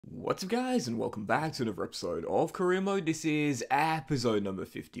What's up guys, and welcome back to another episode of Career Mode. This is episode number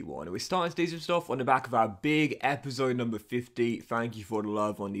 51, and we're starting today's stuff on the back of our big episode number 50. Thank you for the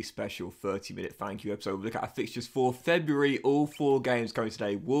love on the special 30-minute thank you episode. We'll look at our fixtures for February. All 4 games coming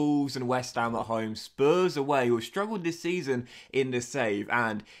today. Wolves and West Ham at home, Spurs away, who have struggled this season in the save.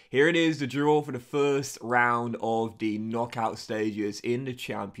 And here it is, the draw for the first round of the knockout stages in the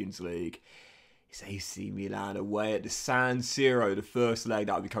Champions League. It's AC Milan away at the San Siro, the first leg.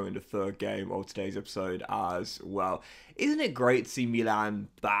 That'll be coming the third game of today's episode as well. Isn't it great to see Milan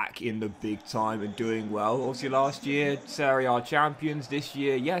back in the big time and doing well? Obviously last year, Serie A champions. This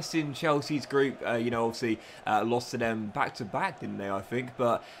year, yes, in Chelsea's group, obviously lost to them back-to-back, didn't they, I think?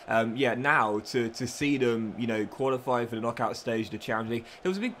 But, yeah, now to see them, qualify for the knockout stage of the Champions League, there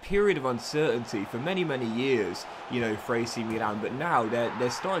was a big period of uncertainty for many, many years, for AC Milan. But now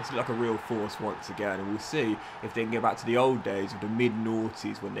they're starting to look like a real force once again, and we'll see if they can get back to the old days of the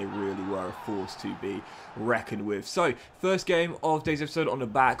mid-noughties when they really were a force to be reckoned with. So, first game of today's episode on the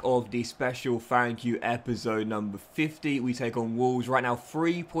back of the special thank you episode number 50. We take on Wolves right now,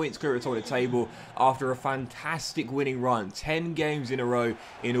 3 points clear at the top of the table after a fantastic winning run. 10 games in a row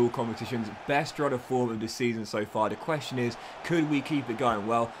in all competitions. Best run of form of the season so far. The question is, could we keep it going?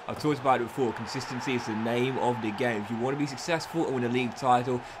 Well, I've talked about it before. Consistency is the name of the game. If you want to be successful and win a league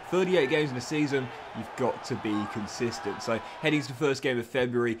title, 38 games in a season, you've got to be consistent. So, heading to the first game of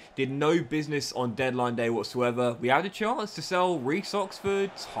February, did no business on deadline day whatsoever. We had a chance to sell Reece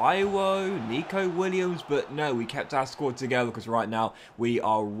Oxford, Taiwo, Nico Williams, but no, we kept our squad together because right now we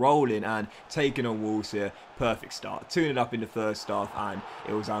are rolling and taking on Wolves here. Perfect start. 2-0 up in the first half, and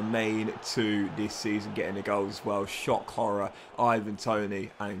it was our main 2 this season getting the goals as well. Shock horror, Ivan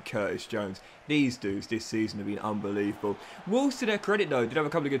Toney and Curtis Jones. These dudes this season have been unbelievable. Wolves, to their credit though, did have a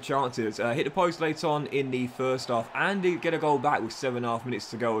couple of good chances. Hit the post late on in the first half and did get a goal back with 7.5 minutes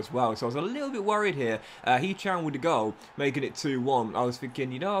to go as well. So I was a little bit worried here. He-Chan with the goal, making it 2-1. I was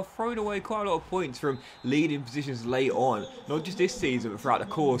thinking, I've thrown away quite a lot of points from leading positions late on. Not just this season, but throughout the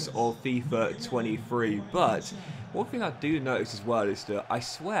course of FIFA 23. But one thing I do notice as well is that I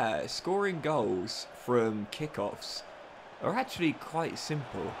swear scoring goals from kickoffs are actually quite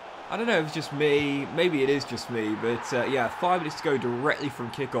simple. I don't know if it's just me, maybe it is just me, but yeah, 5 minutes to go directly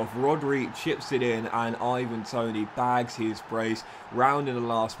from kickoff. Rodri chips it in and Ivan Toney bags his brace, rounding the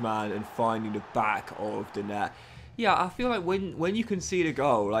last man and finding the back of the net. Yeah, I feel like when you concede a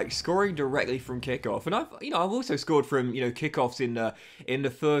goal, like scoring directly from kickoff, and I've also scored from kickoffs in the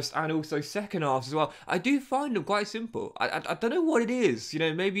first and also second halves as well. I do find them quite simple. I don't know what it is.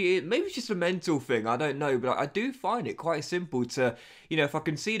 Maybe it's just a mental thing. I don't know, but I do find it quite simple to if I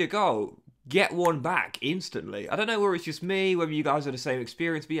concede a goal, get one back instantly. I don't know whether it's just me, whether you guys have the same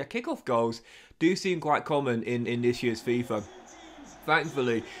experience, but yeah, kickoff goals do seem quite common in this year's FIFA.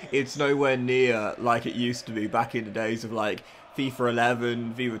 Thankfully, it's nowhere near like it used to be back in the days of like FIFA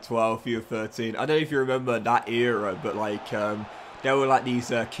 11, FIFA 12, FIFA 13. I don't know if you remember that era, but like there were like these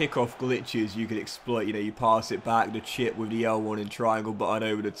kickoff glitches you could exploit. You pass it back, the chip with the L1 and triangle button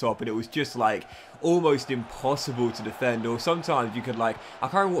over the top, and it was just like almost impossible to defend. Or sometimes you could like, I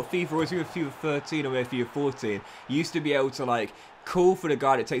can't remember what FIFA was, FIFA 13 or maybe FIFA 14. You used to be able to like call for the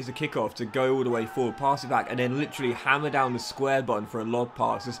guy that takes the kickoff to go all the way forward, pass it back, and then literally hammer down the square button for a lob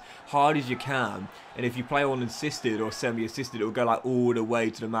pass as hard as you can. And if you play on assisted or semi-assisted, it will go like all the way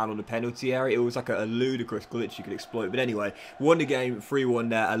to the man on the penalty area. It was like a ludicrous glitch you could exploit. But anyway, won the game, 3-1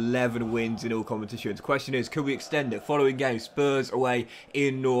 there, 11 wins in all competitions. Question is, could we extend it? Following game, Spurs away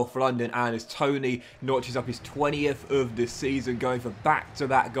in North London, and as Toney notches up his 20th of the season, going for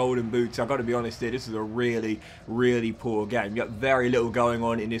back-to-back golden boots. I've got to be honest here, this is a really, really poor game. You got very little going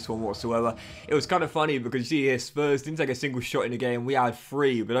on in this one whatsoever. It was kind of funny because you see here, Spurs didn't take a single shot in the game. We had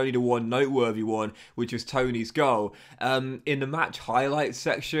 3, but only the one noteworthy one, which was Toney's goal. In the match highlights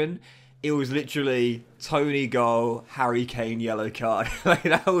section, it was literally Toney goal, Harry Kane yellow card. Like,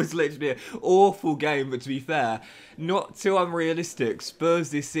 that was literally an awful game, but to be fair, not too unrealistic.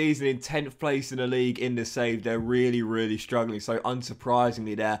 Spurs this season in 10th place in the league in the save. They're really, really struggling. So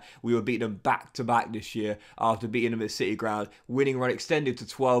unsurprisingly there, we were beating them back-to-back this year after beating them at City Ground. Winning run extended to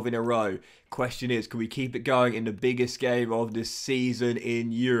 12 in a row. Question is, can we keep it going in the biggest game of the season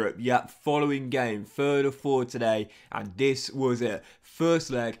in Europe? Yep, following game, 3rd of 4 today, and this was it.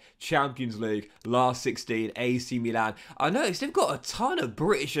 First leg, Champions League, last 16, AC Milan. I noticed they've got a ton of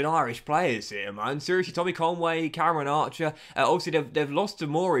British and Irish players here, man. Seriously, Tommy Conway, Cameron Archer. Obviously, they've lost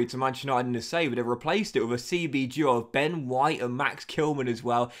Tomori to Manchester United in the save, but they've replaced it with a CB duo of Ben White and Max Kilman as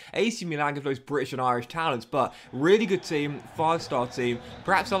well. AC Milan give those British and Irish talents, but really good team, 5-star team.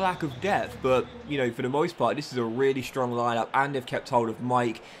 Perhaps a lack of depth, but, you know, for the most part, this is a really strong lineup, and they've kept hold of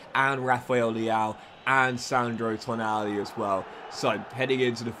Mike and Rafael Leao and Sandro Tonali as well. So, heading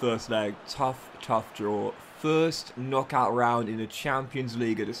into the first leg, tough draw. First knockout round in the Champions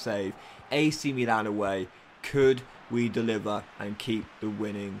League to save. AC Milan away. Could we deliver and keep the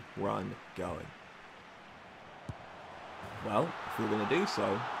winning run going? Well, if we're going to do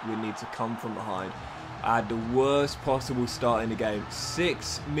so, we need to come from behind. I had the worst possible start in the game.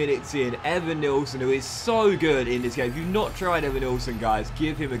 6 minutes in, Evan Nilsson, who is so good in this game. If you've not tried Evan Nilsson, guys,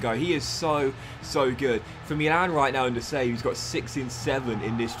 give him a go. He is so good. For Milan right now in the save, he's got 6 in 7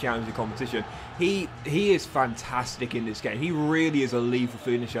 in this Champions League competition. He is fantastic in this game. He really is a lethal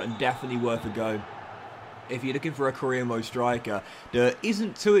finisher and definitely worth a go. If you're looking for a career mode striker that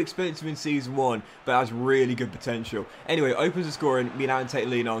isn't too expensive in Season 1, but has really good potential. Anyway, opens the scoring, Milan take the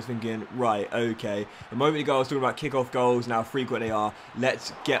lead, and I was thinking, right, okay. A moment ago I was talking about kickoff goals, now frequent they are.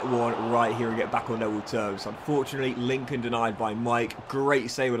 Let's get one right here and get back on level terms. Unfortunately, Lincoln denied by Mike.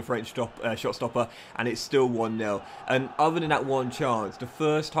 Great save with a French shot stopper, and it's still 1-0. And other than that one chance, the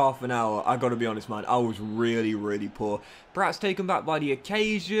first half an hour, I got to be honest, man, I was really poor. Perhaps taken back by the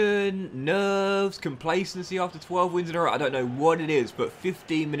occasion, nerves, complacency after 12 wins in a row. I don't know what it is, but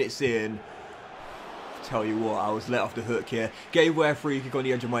 15 minutes in, tell you what, I was let off the hook here. Gave away a free kick on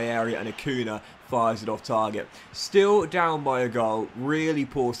the edge of my area, and Acuna fires it off target. Still down by a goal, really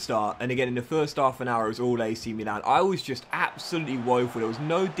poor start. And again, in the first half an hour, it was all AC Milan. I was just absolutely woeful. There was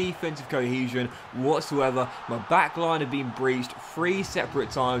no defensive cohesion whatsoever. My back line had been breached 3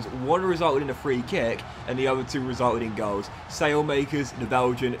 separate times. One resulted in a free kick, and the other 2 resulted in goals. Sailmakers, the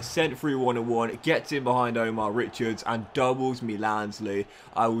Belgian, sent through 1-1, gets in behind Omar Richards, and doubles Milan's lead.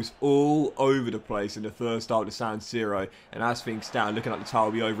 I was all over the place in the first half of San Siro, and as things stand, looking like the tie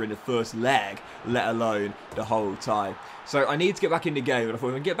will be over in the first leg, let alone the whole tie. So I need to get back in the game, and I thought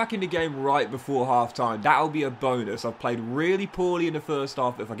if I can get back in the game right before half time, that'll be a bonus. I've played really poorly in the first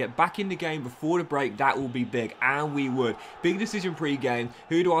half, but if I get back in the game before the break, that will be big, and we would. Big decision pre-game.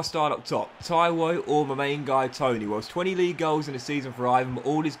 Who do I start up top? Taiwo or my main guy Tony? Well, it's 20 league goals in the season for Ivan, but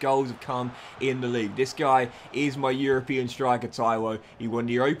all his goals have come in the league. This guy is my European striker, Taiwo. He won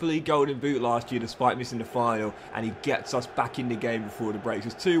the Europa League Golden Boot last year despite missing the final, and he gets us back in the game before the break. So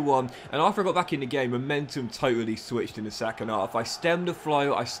it's 2-1, and after I got back in the game, momentum totally switched in the second half. I stemmed the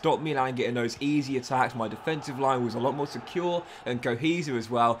flow, I stopped Milan getting those easy attacks. My defensive line was a lot more secure and cohesive as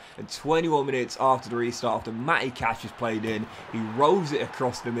well. And 21 minutes after the restart, after Matty Cash is played in, he rolls it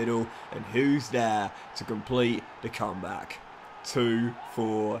across the middle, and who's there to complete the comeback? 2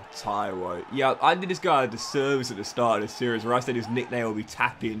 for Taiwo. Yeah, I did this guy a disservice at the start of the series where I said his nickname will be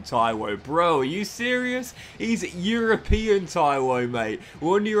Tapping Taiwo. Bro, are you serious? He's European Taiwo, mate.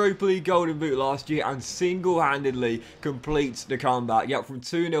 Won the Europa League Golden Boot last year and single-handedly completes the comeback. Yep, from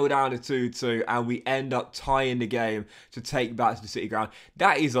 2-0 down to 2-2, and we end up tying the game to take back to the City ground.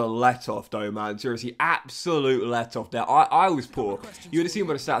 That is a let-off, though, man. Seriously, absolute let-off there. I was poor. You would have seen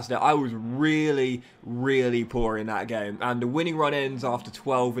by the stats there. I was really poor in that game, and the winning run ends after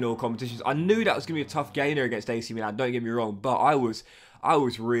 12 in all competitions. I knew that was going to be a tough game there against AC Milan, don't get me wrong, but I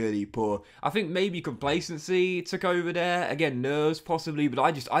was really poor. I think maybe complacency took over there. Again, nerves possibly, but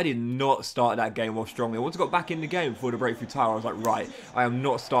I did not start that game off strongly. Once I got back in the game before the breakthrough tower, I was like, right, I am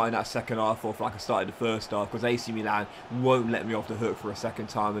not starting that second half off like I started the first half, because AC Milan won't let me off the hook for a second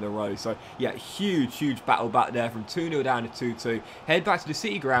time in a row. So yeah, huge battle back there from 2-0 down to 2-2. Head back to the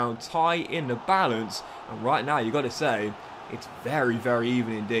City ground, tie in the balance, and right now you got to say, it's very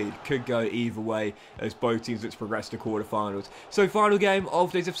even indeed. Could go either way as both teams look to progress to quarterfinals. So final game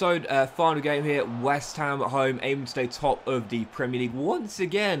of today's episode, final game here, West Ham at home, aiming to stay top of the Premier League. Once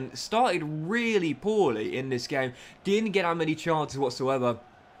again, started really poorly in this game. Didn't get that many chances whatsoever.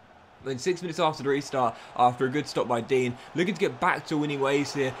 Then 6 minutes after the restart, after a good stop by Dean, looking to get back to winning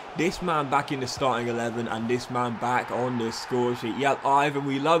ways here. This man back in the starting 11, and this man back on the score sheet. Yep, Ivan,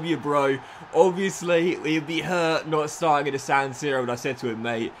 we love you, bro. Obviously, he'd be hurt not starting at the San Siro, but I said to him,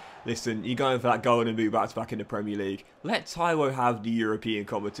 mate, listen, you're going for that golden boot back in the Premier League. Let Taiwo have the European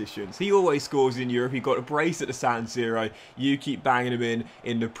competitions. He always scores in Europe. He got a brace at the San Siro. You keep banging him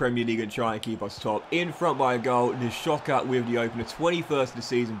in the Premier League and try and keep us top. In front by a goal. The shocker with the opener. 21st of the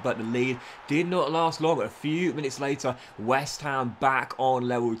season, but the lead did not last long. A few minutes later, West Ham back on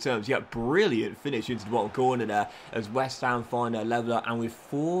level terms. Yeah, brilliant finish into the bottom corner there as West Ham find their leveller. And with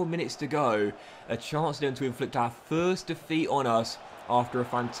 4 minutes to go, a chance then to inflict our first defeat on us after a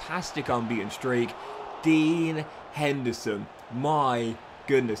fantastic unbeaten streak. Dean Henderson, my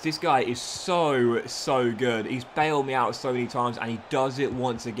goodness, this guy is so good. He's bailed me out so many times, and he does it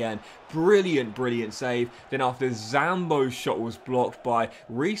once again. Brilliant save. Then after Zambo's shot was blocked by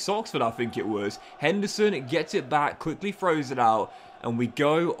Reece Oxford, I think it was, Henderson gets it back, quickly throws it out, and we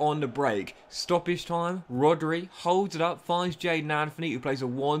go on the break. Stoppage time. Rodri holds it up, finds Jaden Anthony, who plays a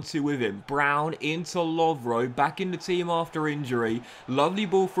 1-2 with him. Brown into Lovro, back in the team after injury. Lovely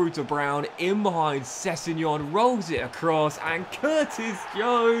ball through to Brown, in behind Sessegnon, rolls it across, and Curtis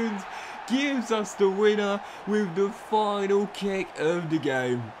Jones gives us the winner with the final kick of the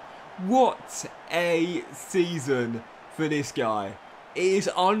game. What a season for this guy. It is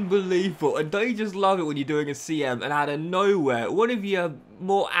unbelievable, and don't you just love it when you're doing a CM and out of nowhere, one of your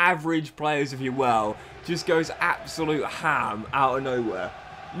more average players, if you will, just goes absolute ham out of nowhere.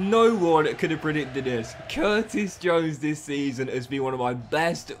 No one could have predicted this. Curtis Jones this season has been one of my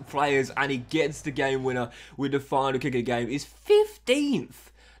best players, and he gets the game winner with the final kick of the game. He's 15th.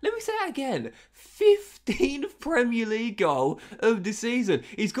 Let me say that again. 15th Premier League goal of the season.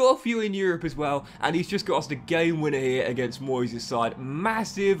 He's got a few in Europe as well, and he's just got us the game winner here against Moyes' side.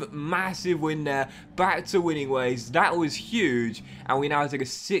 Massive win there. Back to winning ways. That was huge, and we now take a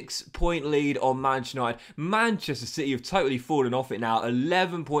 6-point lead on Manchester United. Manchester City have totally fallen off it now.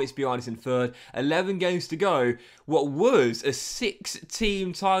 11 points behind us in third. 11 games to go. What was a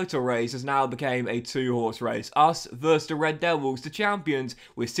 6-team title race has now become a 2-horse race. Us versus the Red Devils, the champions,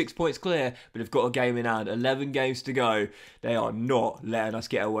 with 6 points clear, but have got a game in hand. 11 games to go. They are not letting us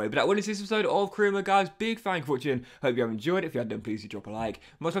get away. But that was this episode of Career Mode, guys. Big thank you for watching. Hope you have enjoyed it. If you have done, please do drop a like.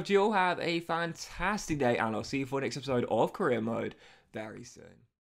 Much love to you all. Have a fantastic day, and I'll see you for the next episode of Career Mode very soon.